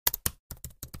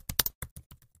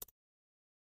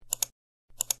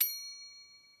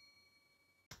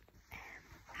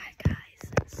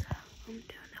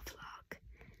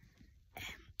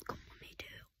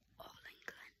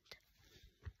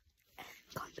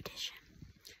competition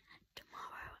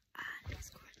tomorrow, and it's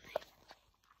currently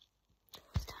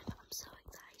this time, but I'm so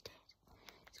excited.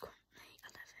 It's currently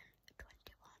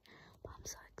 11:21, but I'm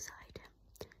so excited.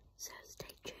 So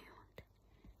stay tuned,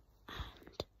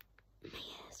 and my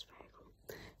hair is very cool.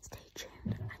 Stay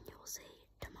tuned, and you'll see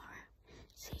tomorrow.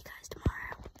 See you guys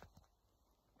tomorrow.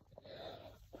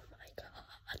 Oh my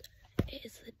god! It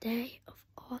is the day of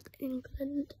Art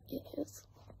England. It is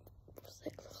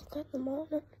 6 o'clock in the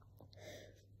morning,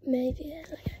 maybe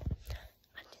earlier,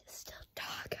 and it's still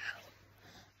dark out,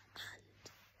 and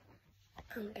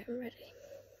I'm getting ready.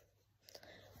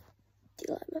 Do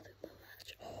you like my big match?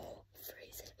 Oh,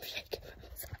 freezing, I'm shaking from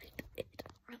inside.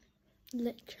 I'm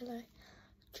literally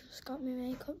just got my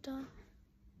makeup done,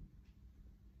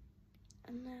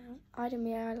 and now I did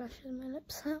my eyelashes and my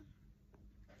lips out,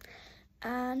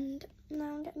 and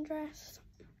now I'm getting dressed.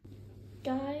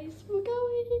 Guys, we're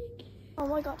going. Oh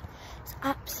my god, it's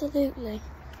absolutely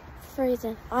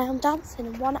freezing. I am dancing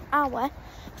in 1 hour.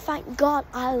 Thank God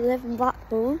I live in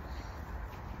Blackpool.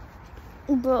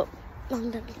 But I'm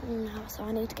dancing now, so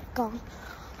I need to get gone.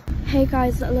 Hey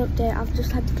guys, little update. I've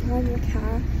just had to climb the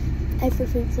car.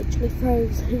 Everything's literally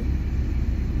frozen.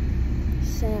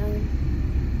 So,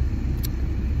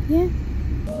 yeah.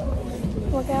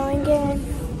 We're going in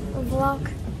a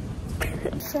vlog.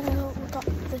 So we've got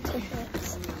the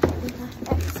tickets in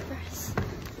the express.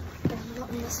 I'm not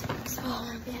in this one, so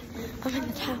I'm in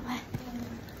the tower.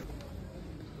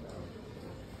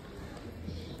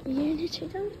 Unity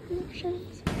dance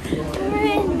promotions.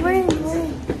 We're in.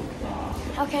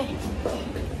 Okay.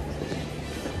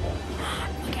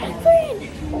 Okay, we're in.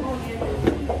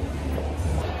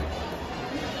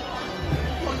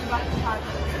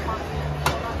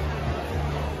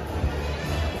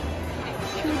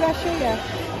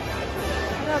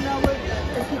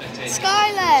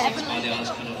 Skyler!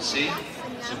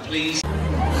 So please.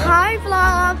 Hi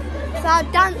vlog! So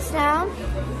I've danced now.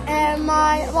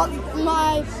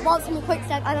 What's in the quick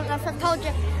step? I don't know if I've told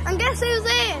you. And guess who's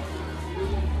here?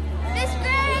 Miss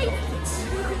Grace!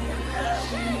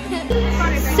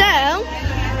 So,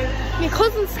 my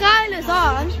cousin Skyler's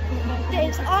on.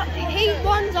 Heat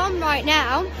 1's on right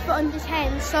now for under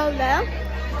 10 solo.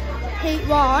 Heat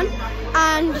 1,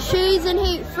 and she's in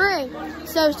Heat 3,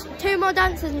 so 2 more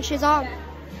dances and she's on.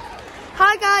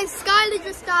 Hi guys, Skyler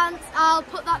just danced. I'll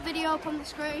put that video up on the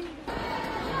screen.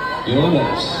 Your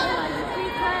next,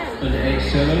 under a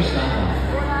solo standby.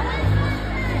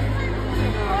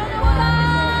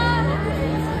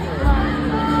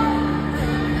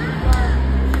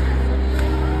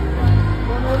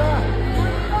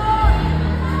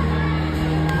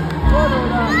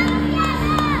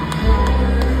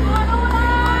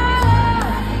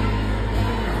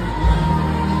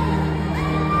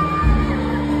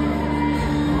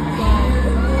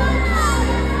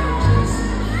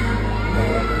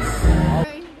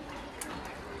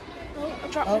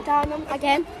 Drop it down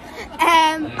again.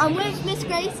 I'm with Miss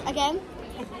Grace again.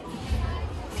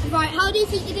 Right, how do you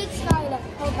think you did, Skyler?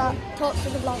 Hold that. Talk to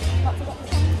the vlog.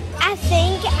 I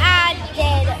think I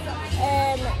did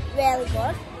really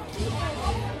good.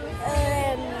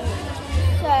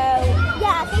 So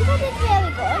yeah, I think I did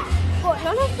really good. But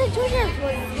none of the judges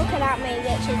were looking at me,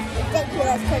 which is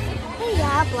ridiculous because they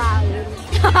are blind.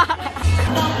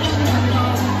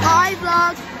 Hi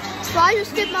vlog. So I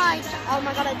just did my, oh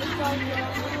my god, I just joined you.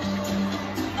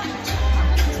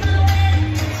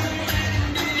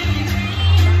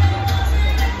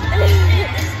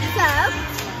 So,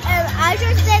 I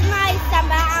just did my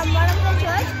samba and one of the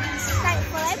judges,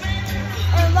 thankfully,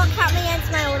 looked at me and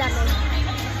smiled at me.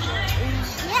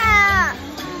 Yeah!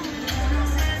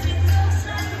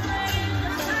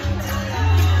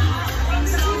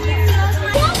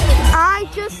 I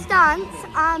just danced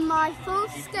and my full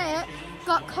skirt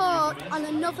got caught on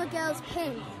another girl's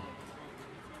pin.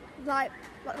 Like,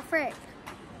 what the frick?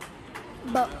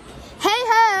 But, hey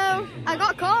ho! I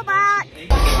got caught back!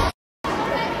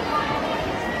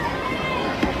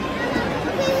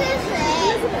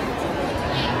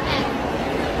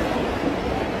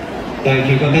 Dai,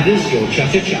 che quando adesso c'è